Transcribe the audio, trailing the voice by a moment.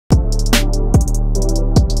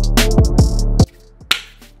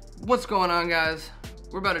What's going on, guys?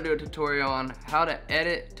 We're about to do a tutorial on how to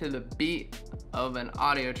edit to the beat of an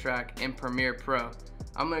audio track in Premiere Pro.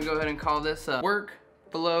 I'm gonna go ahead and call this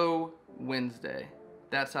Workflow Wednesday.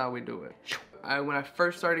 That's how we do it. When I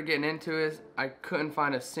first started getting into it, I couldn't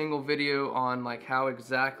find a single video on like how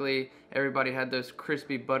exactly everybody had those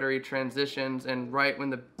crispy, buttery transitions, and right when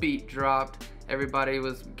the beat dropped, everybody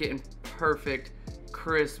was getting perfect,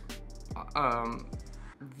 crisp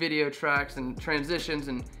video tracks and transitions,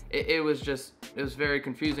 and it was very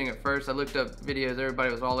confusing at first. I looked up videos,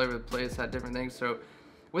 everybody was all over the place, had different things. So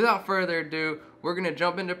without further ado, we're gonna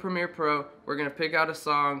jump into Premiere Pro, we're gonna pick out a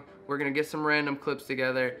song, we're gonna get some random clips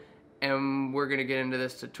together, and we're gonna get into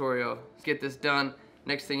this tutorial. Let's get this done.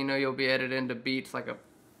 Next thing you know, you'll be editing to beats like a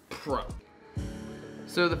pro.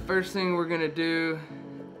 So the first thing we're gonna do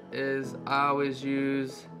is I always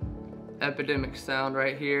use Epidemic Sound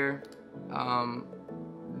right here.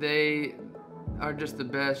 They are just the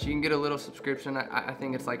best. You can get a little subscription. I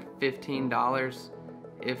think it's like $15,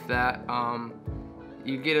 if that.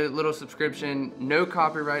 You get a little subscription, no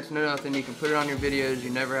copyrights, no nothing. You can put it on your videos. You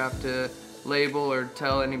never have to label or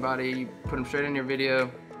tell anybody. You put them straight in your video,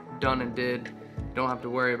 done and did. You don't have to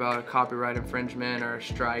worry about a copyright infringement or a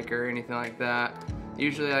strike or anything like that.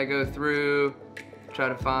 Usually I go through, try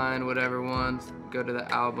to find whatever ones, go to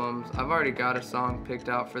the albums. I've already got a song picked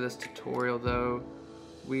out for this tutorial though.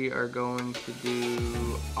 We are going to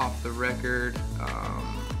do Off the Record. I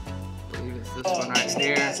believe it's this one right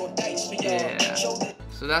here. Yeah.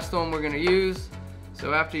 So that's the one we're gonna use.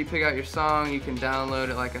 So after you pick out your song, you can download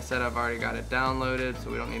it. Like I said, I've already got it downloaded,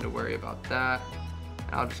 so we don't need to worry about that.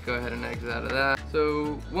 I'll just go ahead and exit out of that.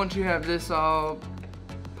 So once you have this all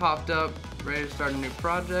popped up, ready to start a new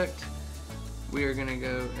project, we are gonna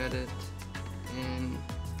go edit in,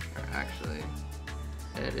 or actually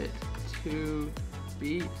edit to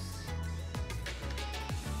beats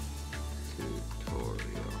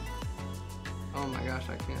tutorial. Oh my gosh,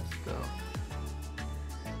 I can't spell.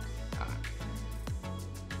 Alright.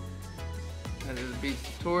 That is a beats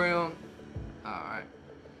tutorial. Alright.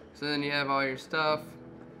 So then you have all your stuff.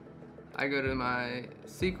 I go to my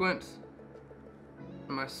sequence,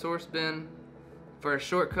 my source bin. For a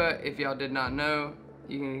shortcut, if y'all did not know,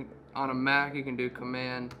 you can, on a Mac, you can do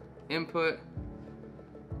Command Input.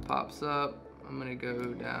 Pops up. I'm gonna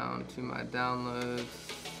go down to my downloads,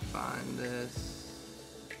 find this.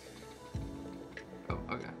 Oh,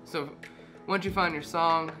 okay. So once you find your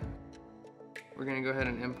song, we're gonna go ahead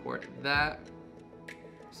and import that.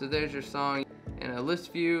 So there's your song in a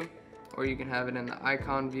list view, or you can have it in the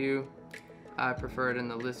icon view. I prefer it in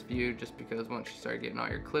the list view just because once you start getting all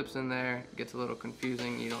your clips in there, it gets a little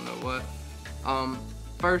confusing, you don't know what.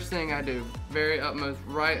 First thing I do, very utmost,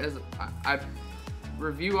 right as I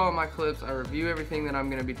review all my clips, I review everything that I'm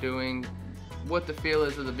gonna be doing, what the feel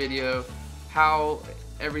is of the video, how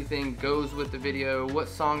everything goes with the video, what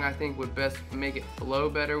song I think would best make it flow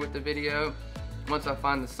better with the video. Once I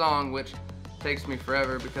find the song, which takes me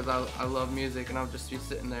forever because I love music and I'll just be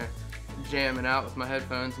sitting there jamming out with my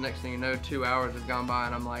headphones. Next thing you know, 2 hours have gone by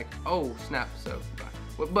and I'm like, oh snap, so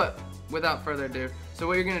bye. But without further ado, so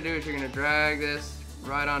what you're gonna do is you're gonna drag this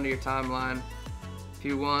right onto your timeline. If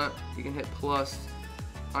you want, you can hit plus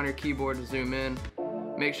on your keyboard to zoom in.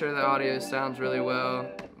 Make sure the audio sounds really well.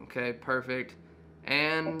 Okay, perfect.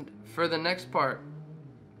 And for the next part,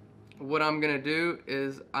 what I'm gonna do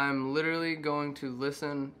is I'm literally going to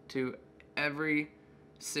listen to every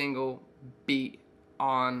single beat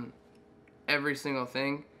on every single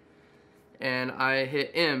thing, and I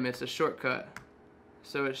hit M, it's a shortcut.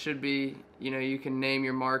 So it should be, you know, you can name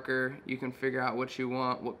your marker, you can figure out what you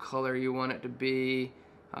want, what color you want it to be.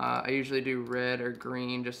 I usually do red or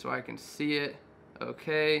green just so I can see it.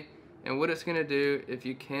 Okay, and what it's gonna do, if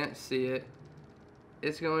you can't see it,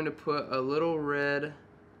 it's going to put a little red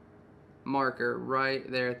marker right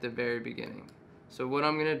there at the very beginning. So what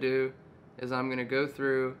I'm gonna do is I'm gonna go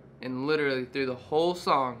through and literally through the whole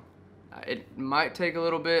song. It might take a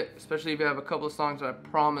little bit, especially if you have a couple of songs, but I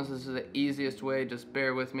promise this is the easiest way, just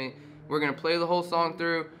bear with me. We're gonna play the whole song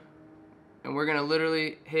through, and we're gonna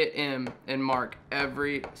literally hit M and mark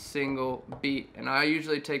every single beat. And I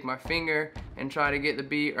usually take my finger and try to get the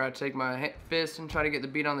beat, or I take my fist and try to get the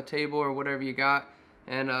beat on the table or whatever you got.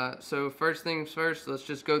 And so first things first, let's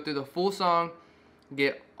just go through the full song,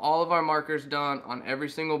 get all of our markers done on every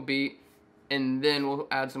single beat, and then we'll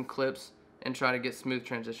add some clips and try to get smooth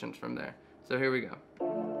transitions from there. So here we go.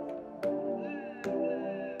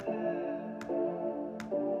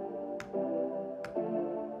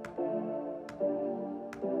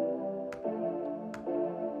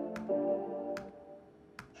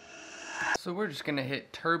 So we're just gonna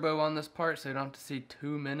hit turbo on this part so you don't have to see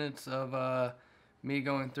 2 minutes of me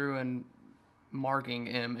going through and marking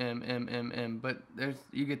M, but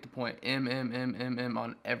you get the point. M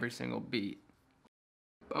on every single beat.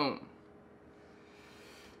 Boom.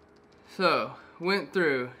 So, went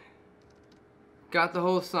through, got the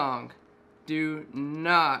whole song. Do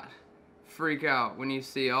not freak out when you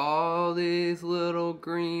see all these little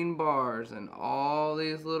green bars and all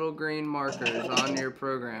these little green markers on your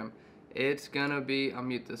program. It's gonna be, I'll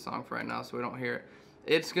mute this song for right now so we don't hear it.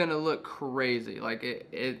 It's gonna look crazy. Like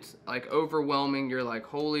it's like overwhelming. You're like,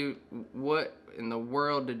 holy, what in the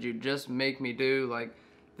world did you just make me do? Like,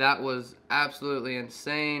 that was absolutely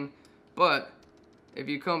insane. But if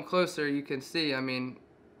you come closer, you can see, I mean,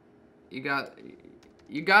 you got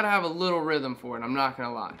to have a little rhythm for it. I'm not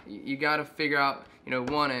gonna lie. You got to figure out,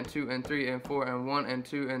 1 and 2 and 3 and 4 and 1 and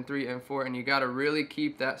 2 and 3 and 4, and you got to really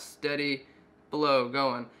keep that steady flow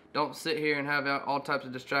going. Don't sit here and have all types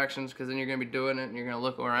of distractions, because then you're gonna be doing it and you're gonna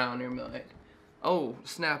look around and you're gonna be like, oh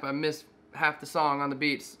snap, I missed half the song on the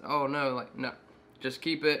beats. Oh no, like, no, just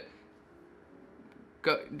keep it.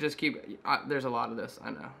 Just keep it. There's a lot of this, I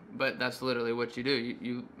know, but that's literally what you do.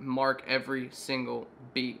 You mark every single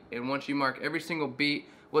beat, and once you mark every single beat,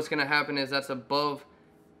 what's gonna happen is that's above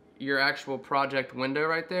your actual project window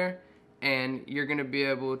right there, and you're gonna be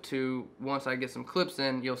able to, once I get some clips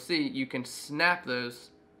in, you'll see you can snap those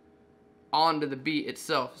onto the beat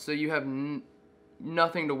itself, so you have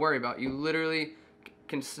nothing to worry about. You literally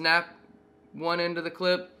can snap one end of the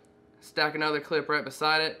clip, stack another clip right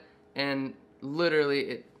beside it, and literally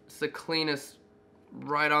it's the cleanest,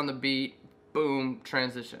 right on the beat, boom,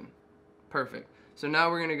 transition. Perfect. So now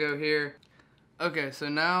we're gonna go here. Okay, so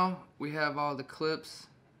now we have all the clips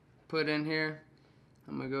put in here.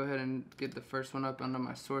 I'm gonna go ahead and get the first one up onto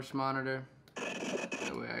my source monitor.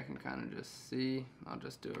 That way I can kind of just see. I'll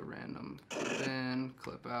just do a random clip in,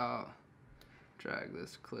 clip out, drag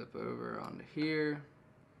this clip over onto here,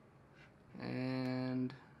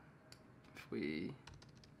 and if we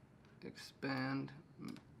expand,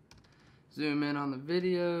 zoom in on the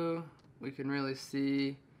video, we can really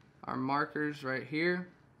see our markers right here.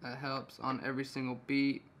 That helps on every single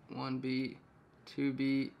beat, 1 beat, 2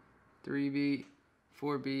 beat, 3 beat,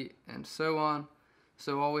 4 beat, and so on.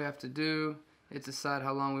 So all we have to do is decide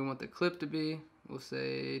how long we want the clip to be. We'll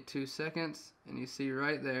say 2 seconds, and you see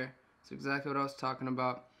right there, it's exactly what I was talking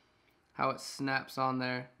about, how it snaps on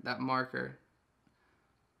there, that marker.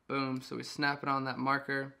 Boom, so we snap it on that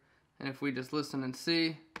marker, and if we just listen and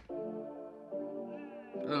see,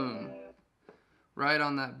 boom, right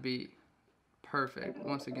on that beat. Perfect.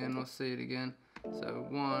 Once again, we'll see it again. So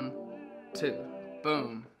 1, 2,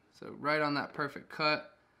 boom. So right on that perfect cut.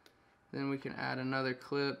 Then we can add another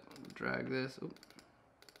clip, drag this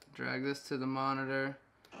to the monitor,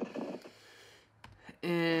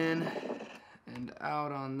 in and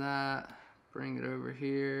out on that, bring it over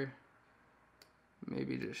here,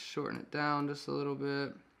 maybe just shorten it down just a little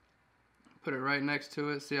bit, put it right next to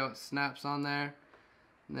it, see how it snaps on there.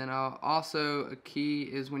 And then a key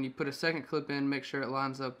is when you put a second clip in, make sure it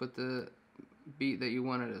lines up with the beat that you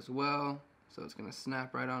wanted as well. So it's gonna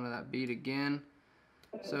snap right onto that beat again.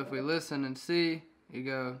 So if we listen and see, you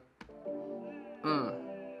go,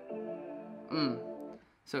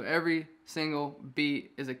 So every single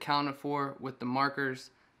beat is accounted for with the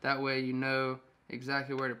markers. That way you know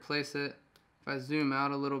exactly where to place it. If I zoom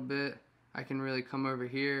out a little bit, I can really come over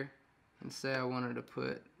here and say I wanted to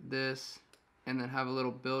put this, and then have a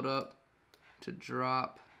little build up to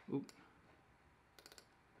drop.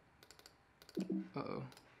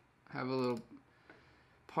 Have a little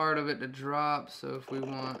part of it to drop. So if we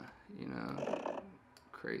want,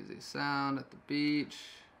 crazy sound at the beach,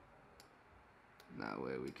 that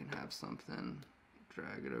way we can have something,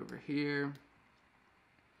 drag it over here.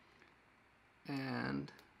 And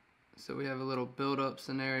so we have a little build up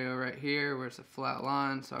scenario right here where it's a flat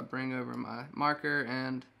line. So I bring over my marker,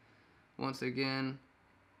 and once again,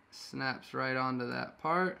 snaps right onto that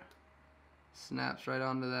part, snaps right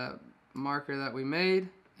onto that marker that we made,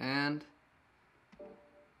 and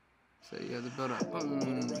so you have the build up,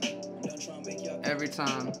 boom, every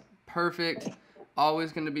time, perfect,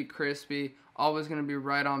 always going to be crispy, always going to be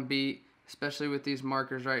right on beat, especially with these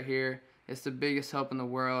markers right here. It's the biggest help in the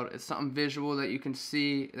world. It's something visual that you can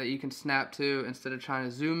see, that you can snap to, instead of trying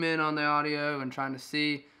to zoom in on the audio and trying to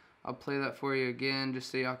see. I'll play that for you again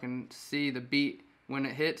just so y'all can see the beat when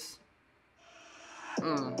it hits.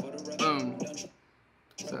 Boom.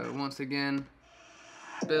 So once again,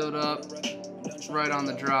 build up, right on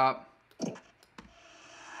the drop.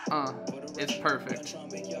 It's perfect.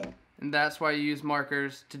 And that's why you use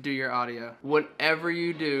markers to do your audio. Whatever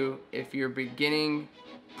you do, if you're beginning,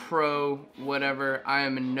 pro, whatever, I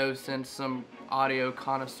am in no sense some audio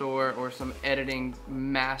connoisseur or some editing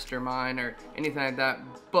mastermind or anything like that,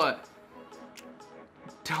 but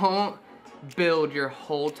don't build your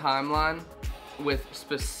whole timeline with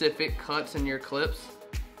specific cuts in your clips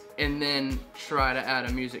and then try to add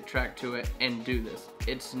a music track to it and do this.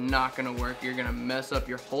 It's not gonna work. You're gonna mess up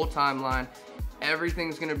your whole timeline.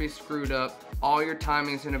 Everything's gonna be screwed up. All your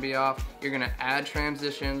timing's gonna be off. You're gonna add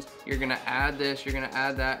transitions. You're gonna add this, you're gonna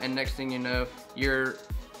add that, and next thing you know, your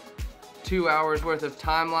 2 hours worth of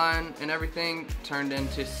timeline and everything turned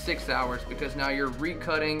into 6 hours because now you're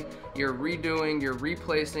recutting, you're redoing, you're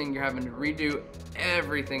replacing, you're having to redo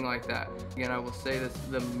everything like that. Again, I will say this,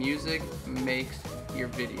 the music makes your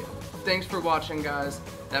video. Thanks for watching, guys.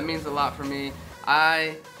 That means a lot for me.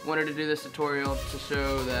 I wanted to do this tutorial to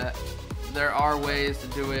show that there are ways to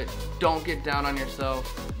do it. Don't get down on yourself.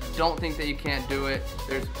 Don't think that you can't do it.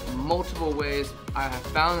 There's multiple ways. I have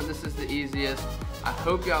found that this is the easiest. I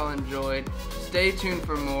hope y'all enjoyed. Stay tuned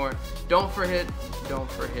for more. Don't forget to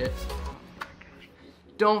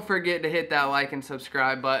hit that like and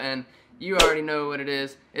subscribe button. You already know what it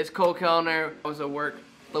is. It's Cole Kellner. I was at work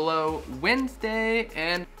below Wednesday,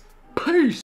 and peace.